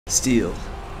Steel,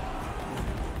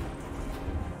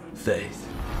 faith,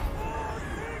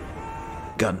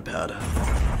 gunpowder.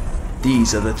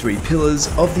 These are the three pillars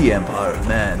of the Empire of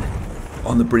Man.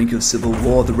 On the brink of civil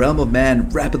war, the realm of man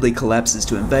rapidly collapses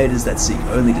to invaders that seek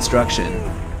only destruction.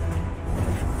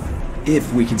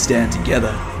 If we can stand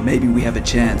together, maybe we have a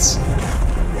chance.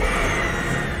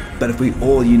 But if we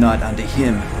all unite under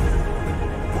him,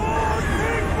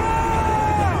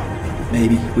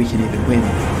 maybe we can even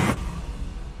win.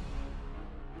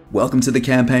 Welcome to the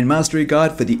Campaign Mastery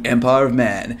Guide for the Empire of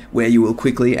Man, where you will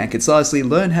quickly and concisely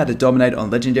learn how to dominate on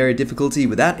legendary difficulty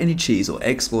without any cheese or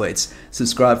exploits.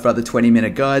 Subscribe for other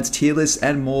 20-minute guides, tier lists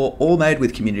and more, all made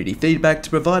with community feedback to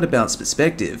provide a balanced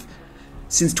perspective.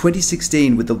 Since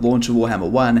 2016, with the launch of Warhammer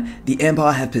 1, the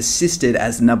Empire have persisted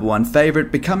as the #1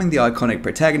 favourite, becoming the iconic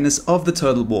protagonist of the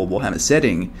Total War Warhammer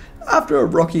setting. After a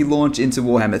rocky launch into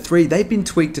Warhammer 3, they've been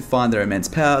tweaked to find their immense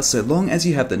power so long as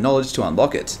you have the knowledge to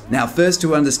unlock it. Now first,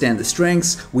 to understand the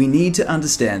strengths, we need to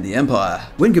understand the Empire.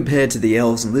 When compared to the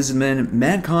Elves and Lizardmen,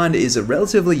 mankind is a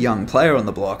relatively young player on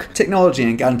the block. Technology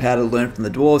and gunpowder learned from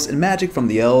the Dwarves and magic from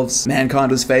the Elves.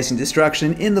 Mankind was facing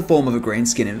destruction in the form of a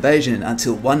greenskin invasion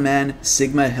until one man,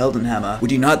 Sigmar Heldenhammer,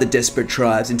 would unite the desperate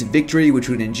tribes into victory which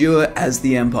would endure as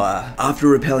the Empire. After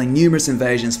repelling numerous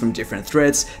invasions from different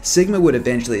threats, Sigmar would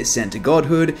eventually ascend to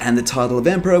godhood, and the title of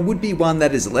Emperor would be one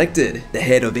that is elected. The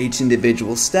head of each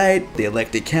individual state, the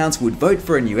Elector Counts, would vote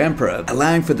for a new Emperor,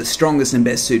 allowing for the strongest and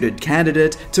best suited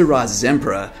candidate to rise as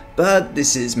Emperor. But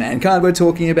this is mankind we're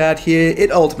talking about here. It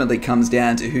ultimately comes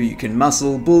down to who you can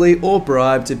muscle, bully, or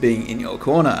bribe to being in your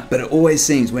corner. But it always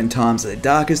seems when times are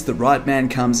darkest, the right man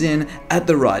comes in at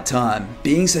the right time.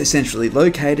 Being so centrally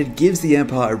located gives the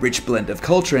Empire a rich blend of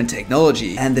culture and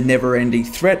technology, and the never-ending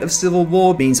threat of civil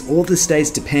war means all the states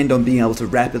depend on being able to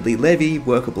rapidly levy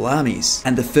workable armies.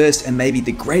 And the first and maybe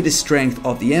the greatest strength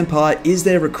of the Empire is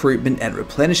their recruitment and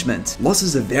replenishment.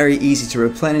 Losses are very easy to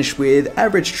replenish with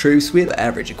average troops with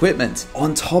average equipment.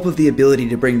 On top of the ability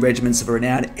to bring regiments of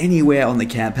renown anywhere on the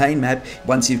campaign map,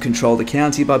 once you've controlled a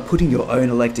county by putting your own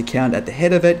Elector Count at the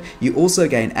head of it, you also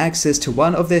gain access to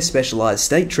one of their specialized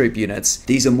state troop units.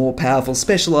 These are more powerful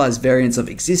specialized variants of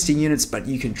existing units, but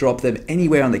you can drop them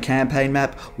anywhere on the campaign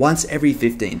map once every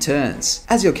 15 turns.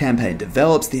 As your campaign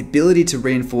develops, the ability to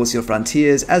reinforce your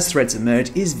frontiers as threats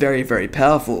emerge is very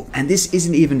powerful. And this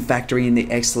isn't even factoring in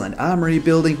the excellent armory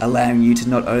building, allowing you to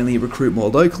not only recruit more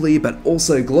locally, but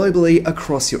also globally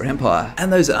across your empire.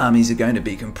 And those armies are going to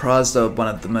be comprised of one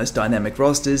of the most dynamic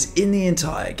rosters in the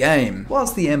entire game.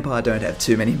 Whilst the Empire don't have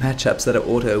too many matchups that are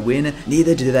auto-win,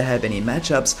 neither do they have any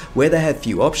matchups where they have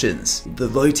few options. The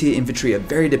low-tier infantry are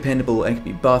very dependable and can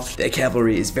be buffed, their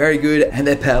cavalry is very good, and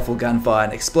their powerful gunfire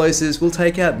and explosives will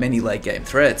take out many late-game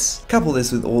threats. Couple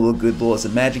this with all the good laws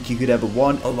of magic you could ever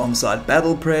want, alongside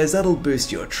battle prayers that'll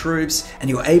boost your troops, and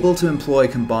you're able to employ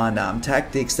combined arm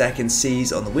tactics that can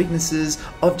seize on the weaknesses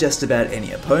of just about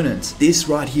any opponent. This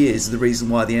right here is the reason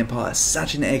why the Empire is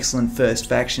such an excellent first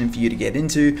faction for you to get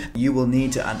into. You will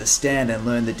need to understand and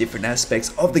learn the different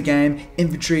aspects of the game: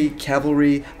 infantry,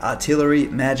 cavalry, artillery,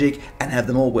 magic, and have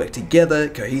them all work together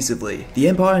cohesively. The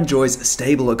Empire enjoys a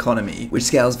stable economy, which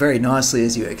scales very nicely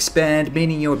as you expand,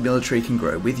 meaning your military can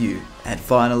grow with you. And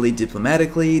finally,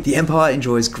 diplomatically, the Empire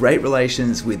enjoys great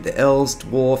relations with the Elves,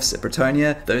 Dwarfs, and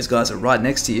Bretonnia. Those guys are right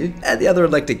next to you. And the other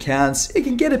Elector Counts, it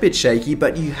can get a bit shaky,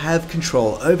 but you have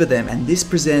control over them, and this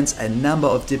presents a number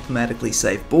of diplomatically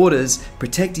safe borders,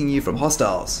 protecting you from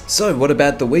hostiles. So what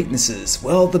about the weaknesses?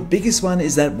 Well, the biggest one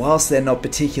is that whilst they're not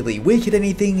particularly weak at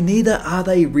anything, neither are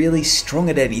they really strong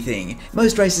at anything.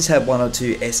 Most races have one or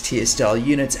two S-tier style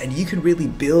units, and you can really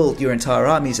build your entire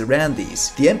armies around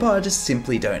these. The Empire just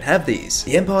simply don't have these.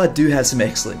 The Empire do have some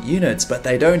excellent units, but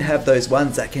they don't have those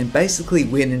ones that can basically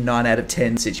win in 9 out of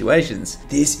 10 situations.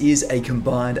 This is a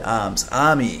combined arms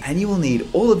army, and you will need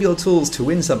all of your tools to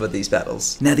win some of these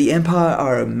battles. Now, the Empire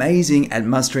are amazing at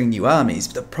mustering new armies,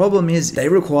 but the problem is they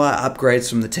require upgrades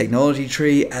from the technology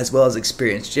tree as well as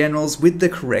experienced generals with the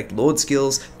correct lord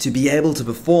skills to be able to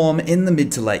perform in the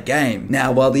mid to late game.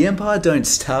 Now, while the Empire don't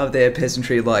starve their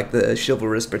peasantry like the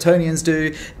chivalrous Bretonians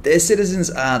do, their citizens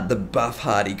aren't the buff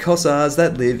hardy Cossacks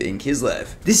that live in Kislev.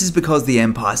 This is because the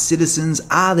Empire citizens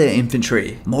are their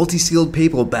infantry. Multi-skilled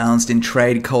people balanced in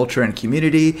trade, culture, and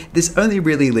community. This only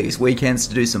really leaves weekends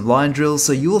to do some line drills,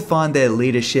 so you will find their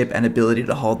leadership and ability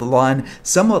to hold the line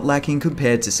somewhat lacking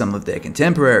compared to some of their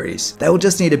contemporaries. They will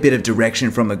just need a bit of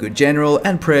direction from a good general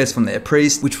and prayers from their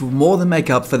priest, which will more than make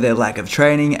up for their lack of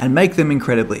training and make them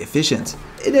incredibly efficient.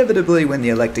 Inevitably, when the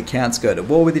Elector Counts go to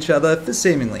war with each other for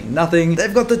seemingly nothing,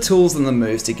 they've got the tools and the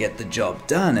moves to get the job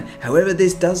done. However,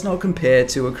 this does not compare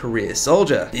to a career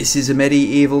soldier. This is a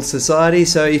medieval society,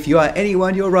 so if you are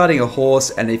anyone, you're riding a horse,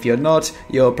 and if you're not,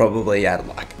 you're probably out of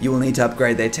luck. You will need to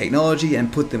upgrade their technology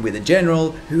and put them with a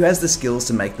general who has the skills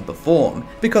to make them perform.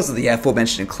 Because of the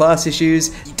aforementioned class issues,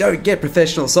 you don't get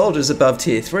professional soldiers above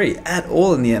tier 3 at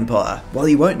all in the Empire. While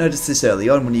you won't notice this early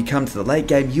on, when you come to the late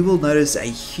game, you will notice a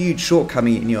huge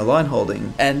shortcoming in your line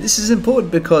holding. And this is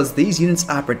important because these units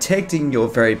are protecting your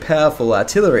very powerful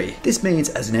artillery. This means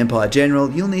as an Empire general,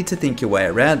 you'll need to think your way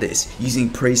around this, using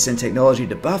priests and technology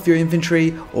to buff your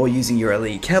infantry, or using your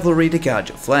elite cavalry to guard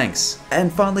your flanks.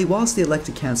 And finally, whilst the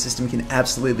Elector Count system can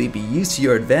absolutely be used to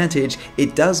your advantage,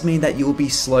 it does mean that you will be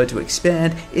slow to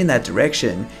expand in that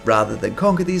direction. Rather than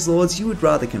conquer these lords, you would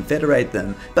rather confederate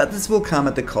them, but this will come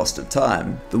at the cost of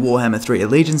time. The Warhammer 3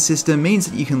 allegiance system means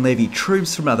that you can levy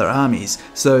troops from other armies,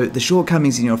 so the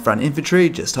shortcomings in your front infantry,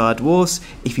 just hire dwarfs.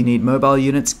 If you need mobile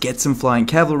units, get some flying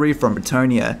cavalry from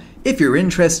Bretonnia. If you're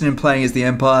interested in playing as the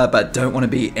Empire but don't want to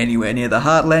be anywhere near the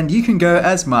Heartland, you can go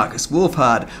as Markus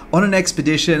Wulfhart on an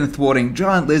expedition thwarting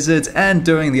giant lizards and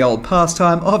doing the old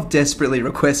pastime of desperately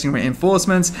requesting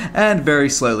reinforcements and very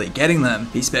slowly getting them.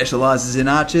 He specialises in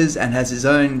archers and has his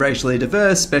own racially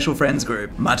diverse special friends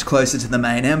group. Much closer to the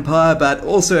main Empire but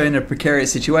also in a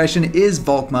precarious situation is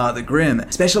Volkmar the Grim.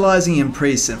 Specialising in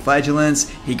priests and flagellants,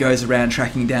 he goes around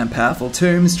tracking down powerful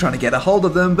tombs, trying to get a hold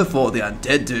of them before the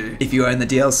undead do. If you own the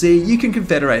DLC, you can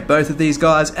confederate both of these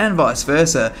guys and vice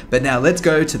versa, but now let's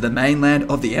go to the mainland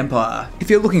of the Empire. If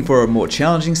you're looking for a more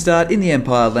challenging start in the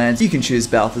Empire lands, you can choose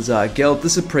Balthasar Gelt, the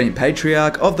Supreme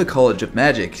Patriarch of the College of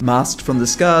Magic. Masked from the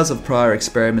scars of prior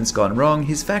experiments gone wrong,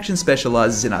 his faction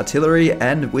specialises in artillery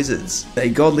and wizards. A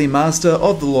godly master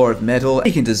of the law of metal,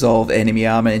 he can dissolve enemy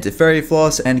armor into fairy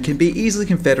floss and can be easily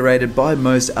confederated by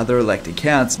most other Elector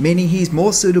Counts, meaning he's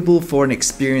more suitable for an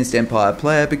experienced Empire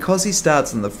player because he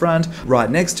starts on the front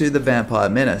right next to the vampire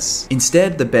menace.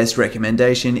 Instead, the best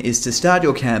recommendation is to start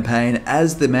your campaign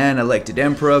as the man elected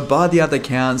emperor by the other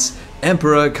counts,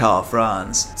 Emperor Karl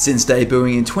Franz. Since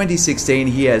debuting in 2016,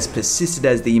 he has persisted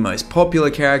as the most popular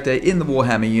character in the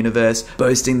Warhammer universe,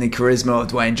 boasting the charisma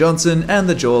of Dwayne Johnson and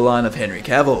the jawline of Henry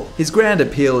Cavill. His grand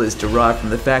appeal is derived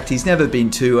from the fact he's never been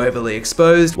too overly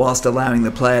exposed, whilst allowing the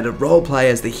player to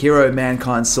roleplay as the hero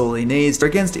mankind sorely needs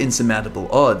against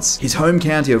insurmountable odds. His home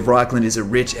county of Reikland is a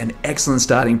rich and excellent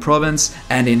starting province,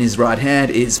 and in his right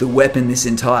hand is the weapon this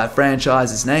entire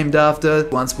franchise is named after,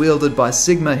 once wielded by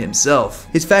Sigmar himself.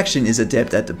 His faction is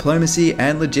adept at diplomacy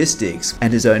and logistics,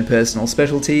 and his own personal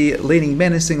specialty, leaning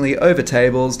menacingly over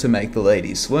tables to make the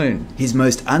ladies swoon. His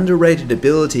most underrated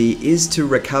ability is to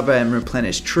recover and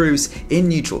replenish troops in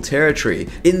neutral territory.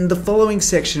 In the following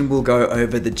section, we'll go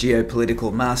over the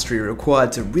geopolitical mastery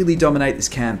required to really dominate this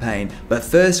campaign, but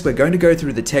first we're going to go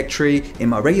through the tech tree in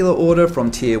my regular order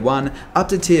from tier 1 up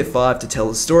to tier 5 to tell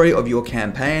the story of your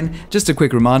campaign. Just a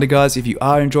quick reminder guys, if you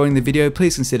are enjoying the video,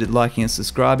 please consider liking and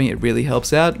subscribing, it really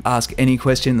helps out. Ask any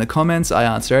question in the comments, I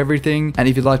answer everything, and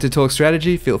if you'd like to talk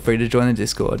strategy, feel free to join the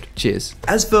Discord. Cheers.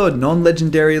 As for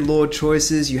non-legendary lord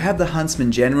choices, you have the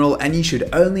Huntsman General, and you should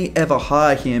only ever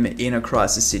hire him in a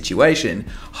crisis situation.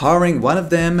 Hiring one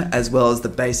of them, as well as the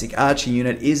basic archer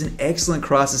unit, is an excellent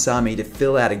crisis army to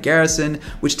fill out a garrison,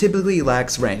 which typically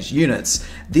lacks ranged units.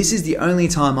 This is the only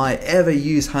time I ever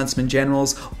use Huntsman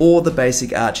Generals or the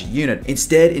basic archer unit.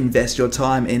 Instead, invest your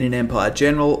time in an Empire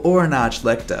General or an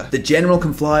Arch-Lector. The General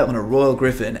can fly on a Royal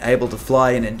Griffin, able to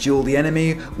fly in and duel the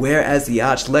enemy, whereas the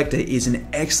Arch-Lector is an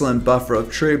excellent buffer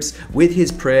of troops with his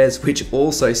prayers, which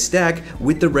also stack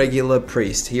with the regular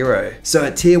priest hero. So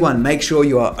at tier 1, make sure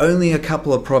you are only a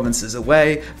couple of provinces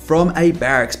away from a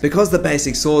barracks, because the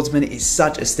basic swordsman is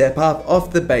such a step up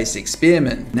off the basic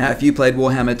spearman. Now if you played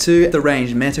Warhammer 2, the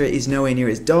ranged meta is nowhere near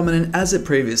as dominant as it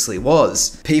previously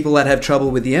was. People that have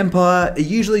trouble with the Empire are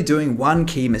usually doing one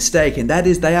key mistake, and that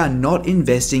is they are not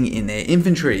investing in their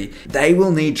infantry. They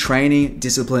will need training,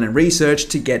 discipline and research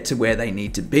to get to where they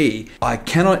need to be. I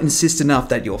cannot insist enough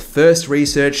that your first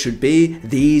research should be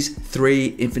these 3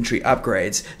 infantry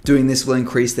upgrades. Doing this will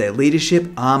increase their leadership,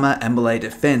 armor and melee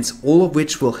defense, all of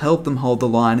which will help them hold the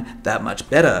line that much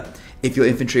better. If your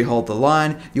infantry hold the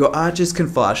line, your archers can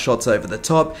fire shots over the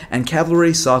top and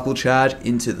cavalry cycle charge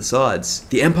into the sides.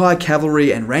 The Empire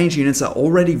cavalry and range units are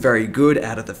already very good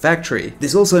out of the factory.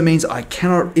 This also means I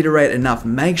cannot iterate enough,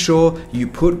 make sure you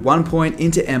put 1 point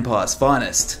into Empire's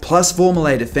finest. Plus 4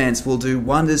 melee defense will do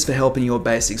wonders for helping your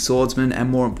basic swordsmen and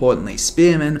more importantly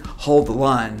spearmen hold the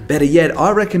line. Better yet,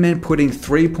 I recommend putting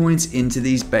 3 points into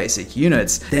these basic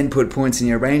units, then put points in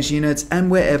your ranged units and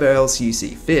wherever else you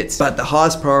see fit. But the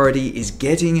highest priority is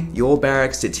getting your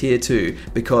barracks to tier 2,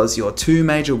 because your two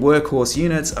major workhorse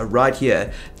units are right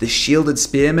here. The shielded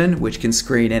spearmen, which can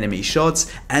screen enemy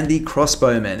shots, and the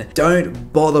crossbowmen.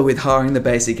 Don't bother with hiring the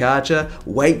basic archer,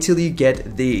 wait till you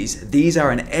get these. These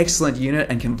are an excellent unit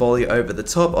and can volley over the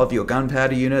top of your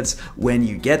gunpowder units when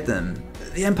you get them.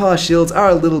 The Empire shields are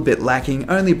a little bit lacking,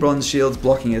 only bronze shields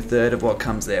blocking a third of what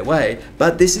comes their way,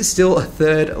 but this is still a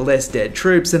third less dead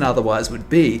troops than otherwise would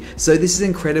be, so this is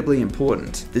incredibly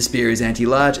important. The spear is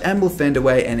anti-large and will fend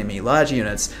away enemy large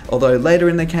units, although later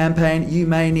in the campaign you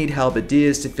may need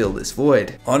halberdiers to fill this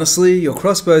void. Honestly, your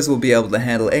crossbows will be able to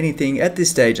handle anything at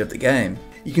this stage of the game.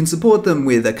 You can support them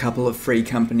with a couple of free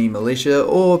company militia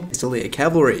or Pistoleer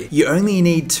cavalry. You only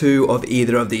need 2 of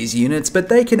either of these units, but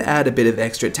they can add a bit of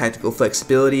extra tactical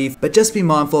flexibility, but just be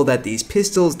mindful that these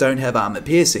pistols don't have armor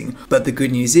piercing. But the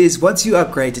good news is, once you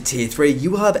upgrade to tier 3, you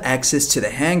will have access to the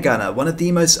handgunner, one of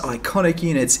the most iconic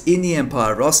units in the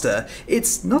Empire roster.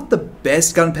 It's not the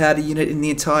best gunpowder unit in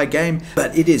the entire game,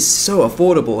 but it is so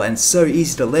affordable and so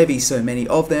easy to levy so many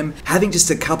of them. Having just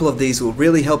a couple of these will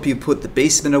really help you put the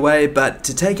beastmen away, but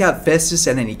to take out Festus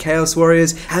and any Chaos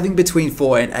Warriors, having between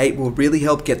 4 and 8 will really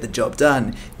help get the job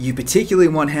done. You particularly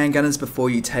want handgunners before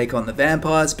you take on the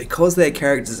vampires, because their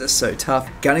characters are so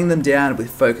tough. Gunning them down with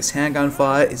focused handgun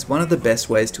fire is one of the best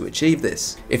ways to achieve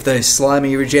this. If those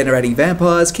slimy regenerating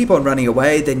vampires keep on running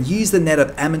away, then use the net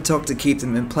of Ammontok to keep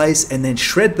them in place and then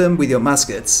shred them with your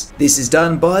muskets. This is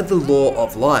done by the law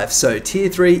of life, so tier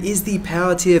 3 is the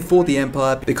power tier for the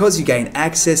Empire because you gain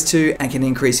access to and can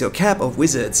increase your cap of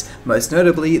wizards, most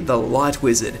notably the Light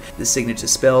Wizard. The signature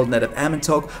spell Net of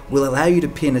Ammontok will allow you to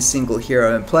pin a single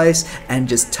hero in place and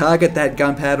just target that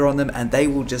gunpowder on them and they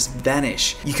will just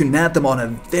vanish. You can mount them on a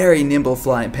very nimble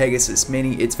flying Pegasus,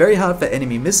 meaning it's very hard for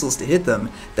enemy missiles to hit them.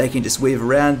 They can just weave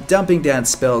around, dumping down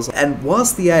spells, and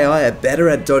whilst the AI are better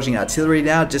at dodging artillery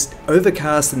now, just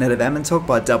overcast the Net of Ammontok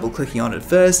by double clicking on it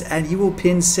first and you will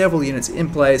pin several units in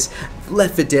place,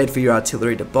 left for dead for your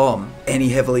artillery to bomb. Any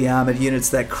heavily armoured units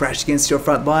that crash against your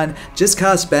front line, just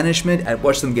cast Banishment and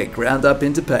watch them get ground up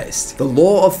into paste. The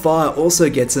Law of Fire also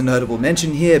gets a notable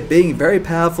mention here, being very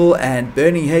powerful, and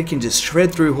Burning Head can just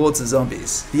shred through hordes of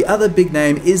zombies. The other big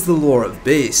name is the Law of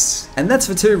Beasts, and that's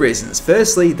for 2 reasons.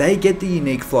 Firstly, they get the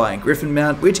unique Flying Griffin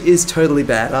mount, which is totally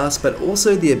badass, but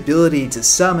also the ability to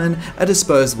summon a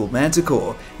disposable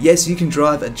Manticore. Yes, you can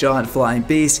drive a giant flying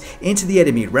beast into the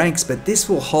enemy ranks, but this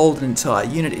will hold an entire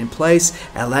unit in place,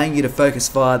 allowing you to focus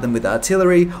fire them with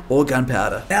artillery or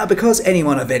gunpowder. Now, because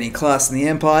anyone of any class in the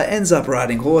Empire ends up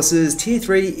riding horses, tier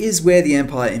 3 is where the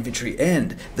Empire infantry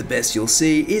end. The best you'll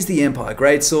see is the Empire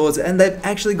greatswords, and they've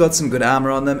actually got some good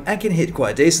armor on them and can hit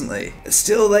quite decently.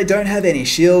 Still, they don't have any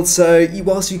shields, so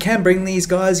whilst you can bring these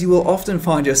guys, you will often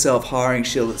find yourself hiring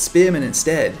shielded spearmen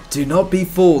instead. Do not be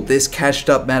fooled, this cashed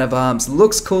up man of arms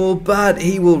looks cool, but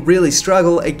he will really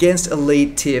struggle against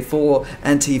elite tier 4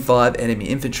 and tier 5 enemy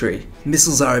infantry.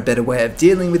 Missiles are a better way of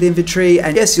dealing with infantry,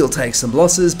 and yes, you'll take some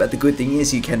losses, but the good thing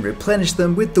is you can replenish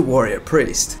them with the Warrior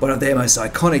Priest, one of their most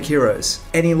iconic heroes.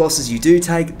 Any losses you do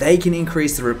take, they can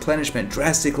increase the replenishment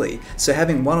drastically, so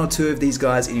having 1 or 2 of these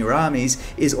guys in your armies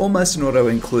is almost an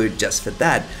auto-include just for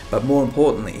that, but more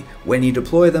importantly, when you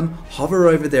deploy them, hover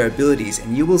over their abilities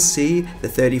and you will see the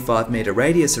 35-meter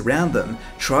radius around them.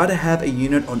 Try to have a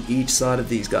unit on each side of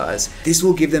these guys. This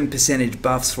will give them percentage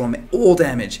buffs from all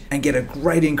damage and get a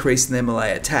great increase in their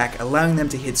melee attack, allowing them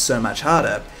to hit so much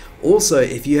harder. Also,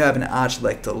 if you have an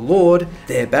Arch-Elector Lord,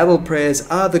 their battle prayers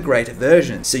are the greater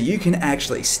version, so you can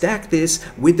actually stack this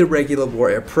with the regular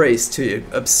Warrior Priest to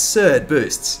absurd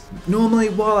boosts. Normally,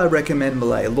 while I recommend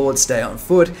melee Lords stay on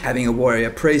foot, having a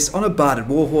Warrior Priest on a barded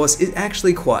warhorse is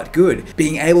actually quite good.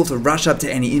 Being able to rush up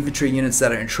to any infantry units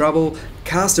that are in trouble,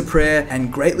 cast a prayer,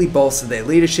 and greatly bolster their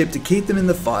leadership to keep them in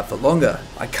the fight for longer.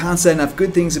 I can't say enough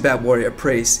good things about Warrior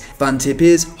Priests. Fun tip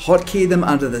is, hotkey them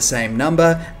under the same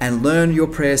number and learn your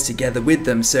prayers together with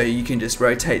them, so you can just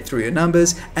rotate through your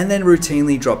numbers and then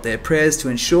routinely drop their prayers to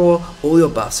ensure all your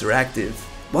buffs are active.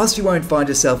 Whilst you won't find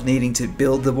yourself needing to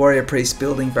build the Warrior Priest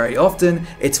building very often,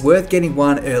 it's worth getting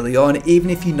one early on, even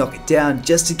if you knock it down,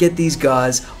 just to get these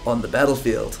guys on the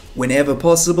battlefield. Whenever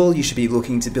possible, you should be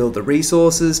looking to build the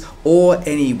resources or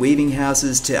any weaving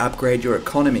houses to upgrade your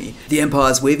economy. The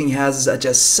Empire's weaving houses are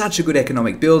just such a good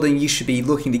economic building, you should be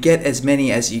looking to get as many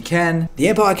as you can. The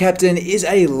Empire Captain is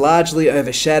a largely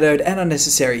overshadowed and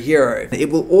unnecessary hero. It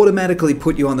will automatically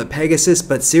put you on the Pegasus,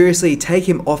 but seriously, take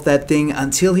him off that thing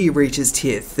until he reaches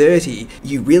tier tier 30.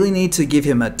 You really need to give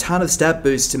him a ton of stat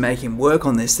boosts to make him work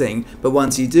on this thing, but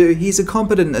once you do, he's a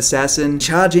competent assassin.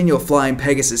 Charge in your flying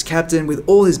Pegasus captain with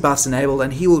all his buffs enabled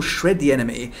and he will shred the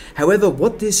enemy. However,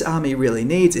 what this army really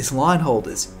needs is line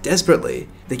holders, desperately.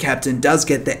 The captain does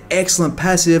get the excellent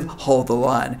passive hold the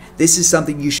line. This is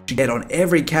something you should get on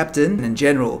every captain in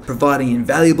general, providing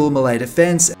invaluable melee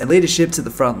defense and leadership to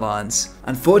the front lines.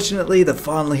 Unfortunately, the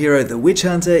final hero, the Witch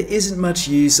Hunter, isn't much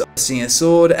use. Using a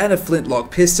sword and a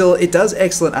flintlock pistol, it does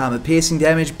excellent armor piercing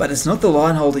damage, but it's not the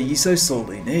line holder you so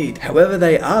sorely need. However,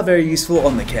 they are very useful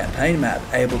on the campaign map,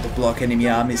 able to block enemy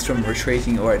armies from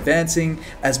retreating or advancing,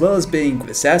 as well as being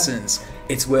assassins.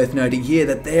 It's worth noting here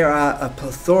that there are a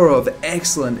plethora of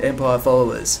excellent Empire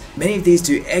followers. Many of these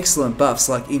do excellent buffs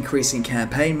like increasing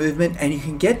campaign movement, and you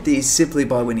can get these simply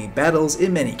by winning battles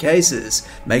in many cases.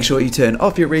 Make sure you turn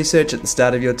off your research at the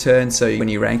start of your turn, so when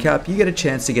you rank up you get a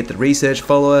chance to get the research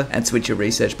follower and switch your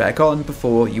research back on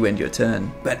before you end your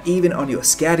turn. But even on your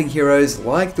scouting heroes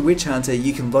like the Witch Hunter,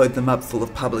 you can load them up full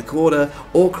of public order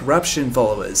or corruption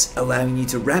followers, allowing you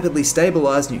to rapidly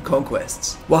stabilize new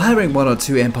conquests. While having 1 or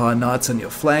 2 Empire Knights on your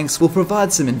flanks will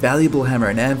provide some invaluable hammer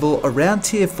and anvil, around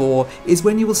tier 4 is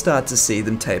when you will start to see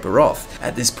them taper off.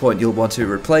 At this point you'll want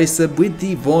to replace them with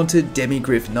the vaunted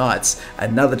Demigryph Knights,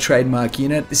 another trademark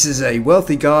unit. This is a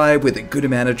wealthy guy with a good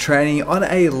amount of training on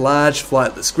a large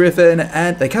flightless griffin,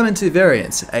 and they come in 2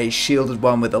 variants, a shielded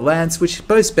one with a lance which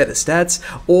boasts better stats,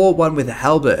 or one with a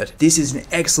halberd. This is an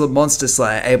excellent monster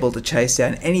slayer able to chase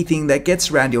down anything that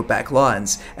gets around your back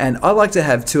lines, and I like to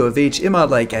have 2 of each in my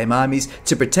late game armies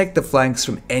to protect the flanks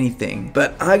from anything.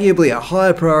 But arguably a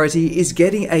higher priority is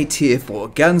getting a tier 4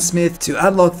 gunsmith to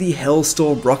unlock the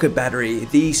Hellstorm rocket battery,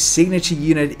 the signature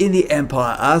unit in the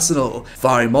Empire arsenal.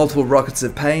 Firing multiple rockets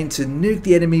of pain to nuke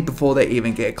the enemy before they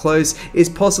even get close is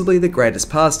possibly the greatest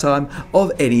pastime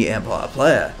of any Empire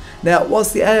player. Now,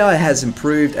 whilst the AI has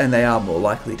improved and they are more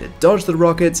likely to dodge the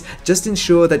rockets, just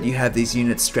ensure that you have these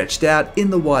units stretched out in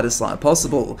the widest line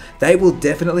possible. They will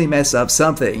definitely mess up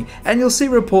something, and you'll see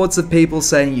reports of people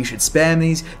saying you should spam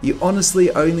these. You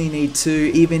honestly only need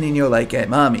 2 even in your late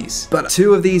game armies. But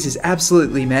 2 of these is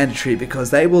absolutely mandatory because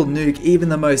they will nuke even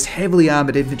the most heavily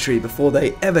armoured infantry before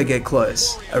they ever get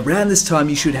close. Around this time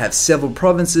you should have several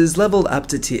provinces leveled up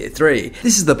to tier 3.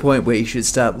 This is the point where you should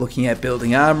start looking at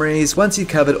building armories once you've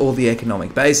covered all the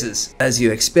economic bases. As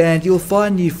you expand, you'll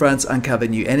find new fronts, uncover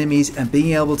new enemies, and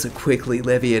being able to quickly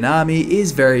levy an army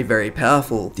is very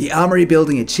powerful. The armory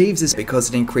building achieves this because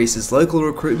it increases local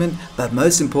recruitment, but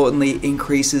most importantly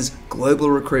increases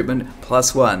global recruitment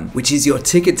 +1, which is your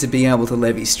ticket to being able to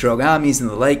levy strong armies in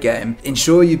the late game.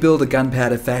 Ensure you build a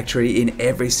gunpowder factory in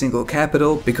every single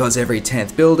capital, because every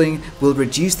 10th building will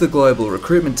reduce the global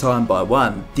recruitment time by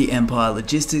 1. The Empire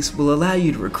logistics will allow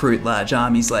you to recruit large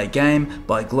armies late game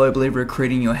by globally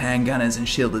recruiting your handgunners and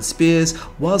shielded spears,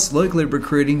 whilst locally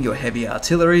recruiting your heavy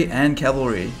artillery and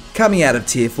cavalry. Coming out of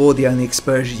tier 4, the only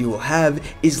exposure you will have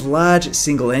is large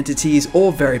single entities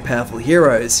or very powerful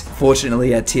heroes.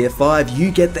 Fortunately at tier 5 you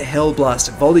get the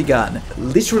Hellblaster volley gun,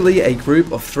 literally a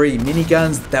group of 3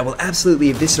 miniguns that will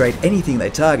absolutely eviscerate anything they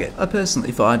target. I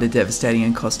personally find a devastating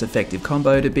and cost effective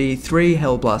combo to be 3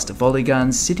 Hellblaster volley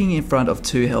guns sitting in front of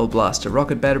 2 Hellblaster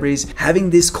rocket batteries. Having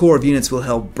this core of units will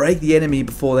help break the enemy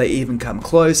before they even come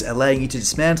close, allowing you to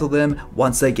dismantle them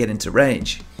once they get into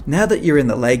range. Now that you're in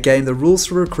the late game, the rules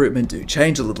for recruitment do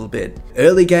change a little bit.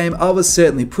 Early game, I was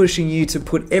certainly pushing you to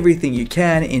put everything you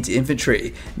can into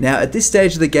infantry. Now at this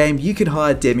stage of the game, you can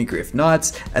hire Demigryph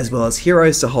Knights as well as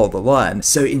heroes to hold the line.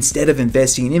 So instead of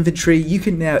investing in infantry, you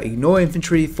can now ignore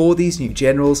infantry for these new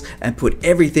generals and put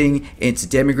everything into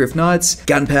Demigryph Knights,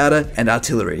 gunpowder and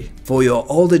artillery. For your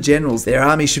older generals, their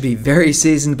army should be very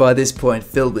seasoned by this point,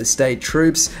 filled with state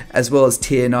troops as well as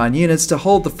tier 9 units to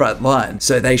hold the front line.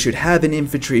 So they should have an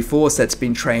infantry force that's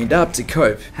been trained up to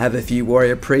cope. Have a few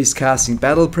warrior priests casting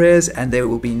battle prayers and there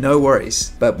will be no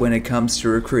worries. But when it comes to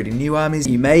recruiting new armies,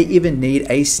 you may even need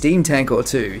a steam tank or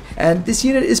 2. And this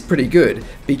unit is pretty good.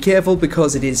 Be careful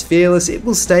because it is fearless, it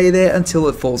will stay there until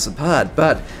it falls apart,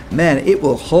 but man, it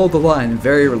will hold the line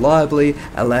very reliably,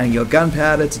 allowing your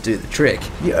gunpowder to do the trick.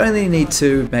 You only need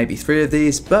 2, maybe 3 of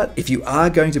these, but if you are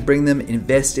going to bring them,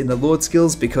 invest in the Lord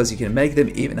skills because you can make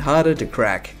them even harder to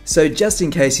crack. So just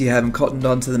in case you haven't cottoned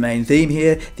on to the main theme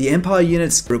here, the Empire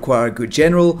units require a good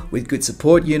general with good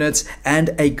support units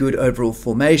and a good overall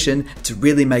formation to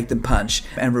really make them punch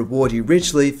and reward you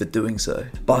richly for doing so.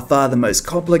 By far the most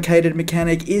complicated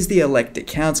mechanic is the Elector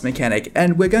Counts mechanic,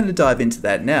 and we're going to dive into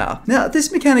that now. Now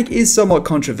this mechanic is somewhat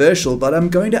controversial, but I'm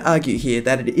going to argue here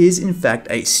that it is in fact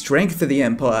a strength for the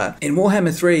Empire Empire. In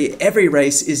Warhammer 3, every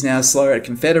race is now slower at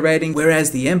confederating,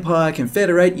 whereas the Empire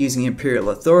confederate using Imperial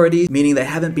authority, meaning they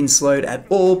haven't been slowed at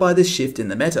all by this shift in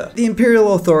the meta. The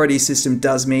Imperial authority system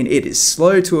does mean it is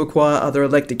slow to acquire other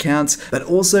Elector Counts, but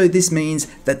also this means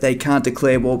that they can't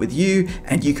declare war with you,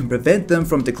 and you can prevent them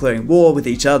from declaring war with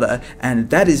each other, and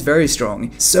that is very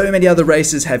strong. So many other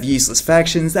races have useless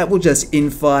factions that will just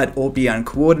infight or be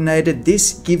uncoordinated.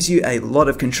 This gives you a lot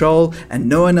of control, and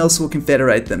no one else will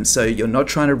confederate them, so you're not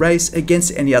trying to race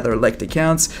against any other Elector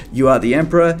Counts. You are the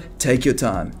Emperor, take your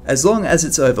time. As long as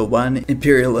it's over 1,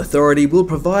 Imperial authority will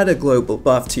provide a global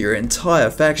buff to your entire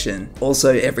faction.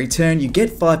 Also, every turn you get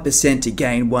 5% to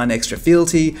gain 1 extra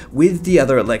fealty with the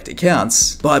other Elector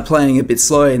Counts. By playing a bit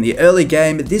slow in the early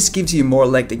game, this gives you more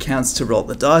Elector Counts to roll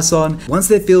the dice on. Once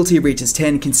their fealty reaches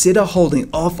 10, consider holding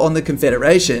off on the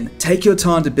confederation. Take your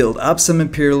time to build up some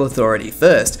Imperial authority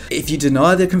first. If you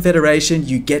deny the confederation,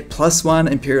 you get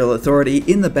 +1 Imperial authority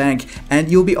in the bank,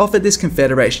 and you'll be offered this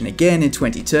confederation again in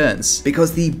 20 turns.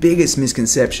 Because the biggest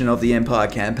misconception of the Empire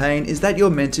campaign is that you're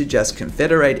meant to just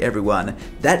confederate everyone.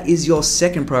 That is your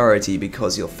second priority,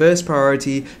 because your first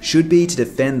priority should be to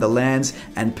defend the lands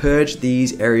and purge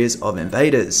these areas of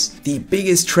invaders. The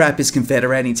biggest trap is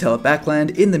confederating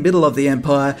Telebackland in the middle of the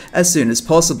Empire as soon as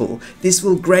possible. This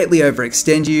will greatly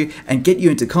overextend you and get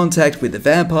you into contact with the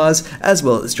vampires as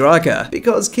well as Draca,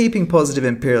 because keeping positive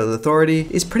Imperial authority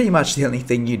is pretty much the only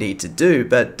thing you need to do,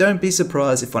 but don't be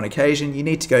surprised if on occasion you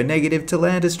need to go negative to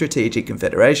land a strategic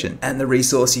confederation. And the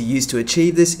resource you use to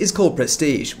achieve this is called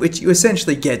prestige, which you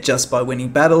essentially get just by winning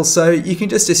battles, so you can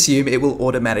just assume it will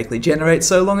automatically generate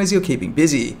so long as you're keeping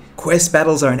busy. Quest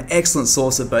battles are an excellent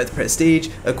source of both prestige,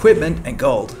 equipment, and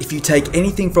gold. If you take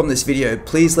anything from this video,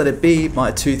 please let it be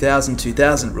my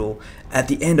 2000 rule. At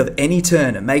the end of any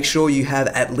turn, make sure you have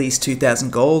at least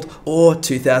 2000 gold or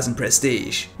 2000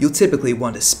 prestige. You'll typically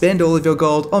want to spend all of your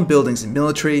gold on buildings and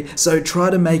military, so try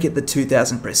to make it the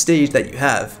 2000 prestige that you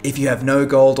have. If you have no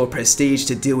gold or prestige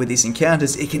to deal with these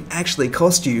encounters, it can actually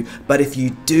cost you, but if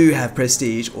you do have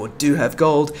prestige or do have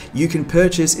gold, you can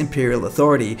purchase Imperial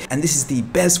authority, and this is the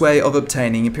best way of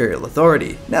obtaining Imperial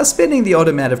authority. Now, spending the odd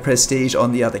amount of prestige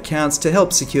on the other counts to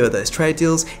help secure those trade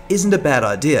deals isn't a bad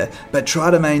idea, but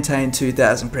try to maintain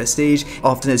 2000 prestige.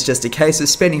 Often it's just a case of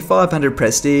spending 500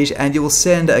 prestige and you will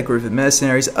send a group of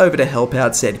mercenaries over to help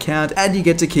out said count, and you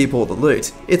get to keep all the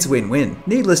loot. It's win-win.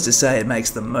 Needless to say, it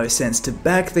makes the most sense to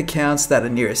back the counts that are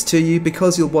nearest to you,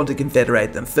 because you'll want to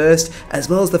confederate them first, as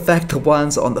well as the fact the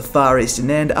ones on the far eastern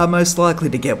end are most likely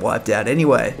to get wiped out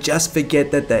anyway. Just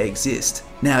forget that they exist.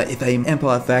 Now, if an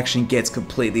Empire faction gets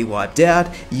completely wiped out,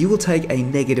 you will take a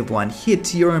 -1 hit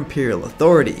to your Imperial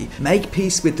authority. Make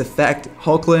peace with the fact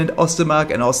Hochland, Ostermark,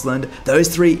 and Ostland, those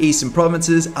 3 eastern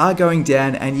provinces, are going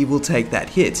down, and you will take that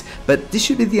hit. But this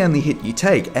should be the only hit you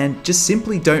take, and just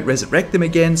simply don't resurrect them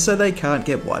again so they can't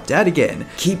get wiped out again.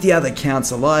 Keep the other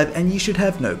counts alive and you should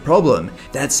have no problem.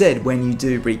 That said, when you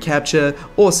do recapture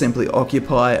or simply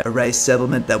occupy a race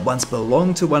settlement that once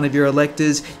belonged to one of your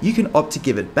electors, you can opt to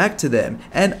give it back to them.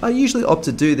 And I usually opt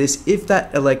to do this if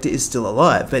that elector is still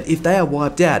alive, but if they are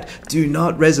wiped out, do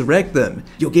not resurrect them.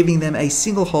 You're giving them a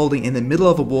single holding in the middle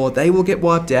of a war, they will get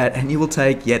wiped out and you will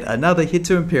take yet another hit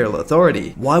to Imperial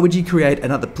authority. Why would you create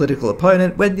another political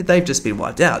opponent when they've just been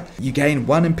wiped out? You gain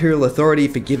 1 Imperial authority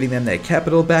for giving them their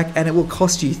capital back, and it will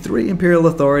cost you 3 Imperial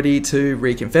authority to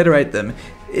reconfederate them.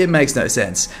 It makes no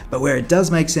sense, but where it does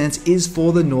make sense is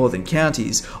for the northern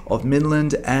counties of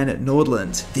Midland and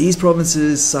Nordland. These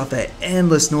provinces suffer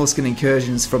endless Norscan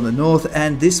incursions from the north,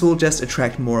 and this will just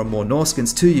attract more and more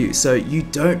Norscans to you, so you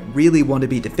don't really want to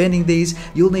be defending these.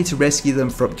 You'll need to rescue them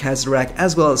from Kazarak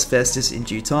as well as Festus in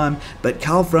due time, but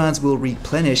Karl Franz will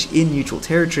replenish in neutral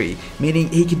territory, meaning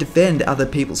he can defend other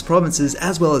people's provinces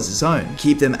as well as his own.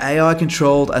 Keep them AI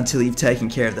controlled until you've taken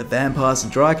care of the vampires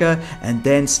and Draca, and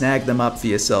then snag them up for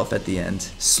yourself at the end.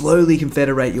 Slowly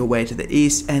confederate your way to the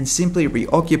east and simply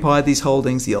reoccupy these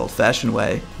holdings the old-fashioned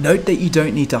way. Note that you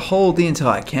don't need to hold the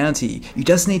entire county, you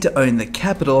just need to own the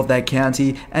capital of that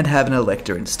county and have an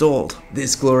elector installed.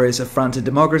 This glorious affront to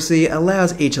democracy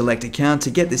allows each elector count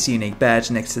to get this unique badge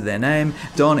next to their name,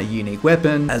 don a unique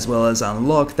weapon, as well as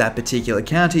unlock that particular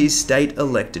county's state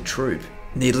elected troop.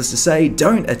 Needless to say,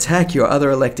 don't attack your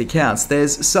other elector counts.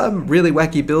 There's some really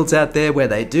wacky builds out there where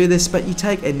they do this, but you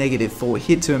take a -4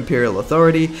 hit to Imperial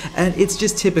authority, and it's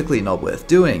just typically not worth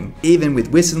doing. Even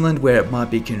with Wissenland, where it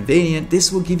might be convenient, this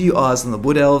will give you eyes on the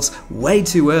Wood Elves way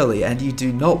too early, and you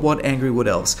do not want angry Wood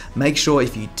Elves. Make sure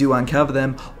if you do uncover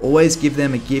them, always give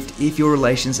them a gift if your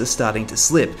relations are starting to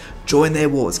slip. Join their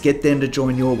wars, get them to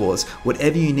join your wars,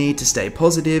 whatever you need to stay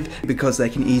positive, because they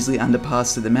can easily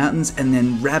underpass to the mountains and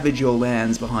then ravage your land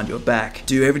hands behind your back.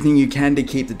 Do everything you can to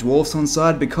keep the dwarfs on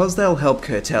side because they'll help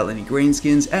curtail any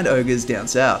greenskins and ogres down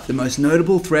south. The most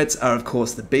notable threats are of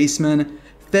course the Beastmen,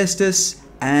 Festus,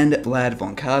 and Vlad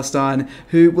von Carstein,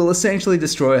 who will essentially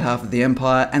destroy half of the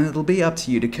Empire, and it'll be up to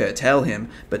you to curtail him.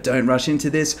 But don't rush into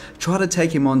this, try to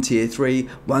take him on tier 3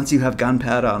 once you have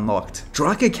gunpowder unlocked.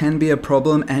 Draka can be a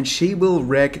problem, and she will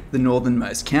wreck the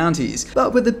northernmost counties,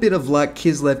 but with a bit of luck,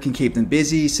 Kislev can keep them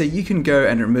busy, so you can go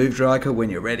and remove Draka when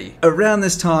you're ready. Around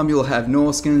this time, you'll have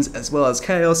Norskins as well as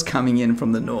Chaos coming in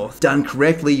from the north. Done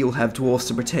correctly, you'll have dwarfs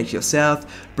to protect your south,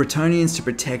 Bretonnians to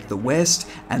protect the west,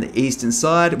 and the eastern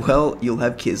side, well, you'll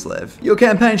have Kislev. Your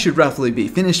campaign should roughly be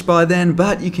finished by then,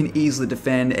 but you can easily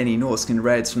defend any Norskin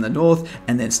raids from the north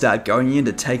and then start going in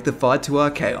to take the fight to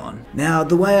Archaon. Now,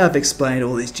 the way I've explained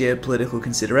all these geopolitical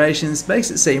considerations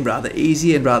makes it seem rather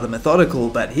easy and rather methodical,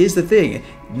 but here's the thing,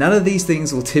 none of these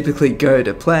things will typically go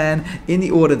to plan in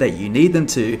the order that you need them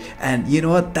to, and you know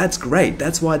what, that's great,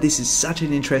 that's why this is such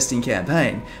an interesting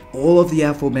campaign. All of the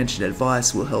aforementioned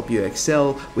advice will help you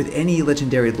excel with any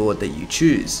legendary lord that you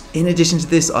choose. In addition to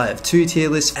this, I have 2 tier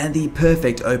lists and the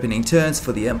perfect opening turns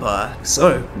for the Empire.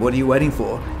 So, what are you waiting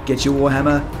for? Get your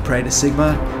Warhammer, pray to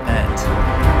Sigmar,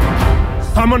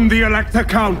 and summon the Elector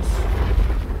Counts!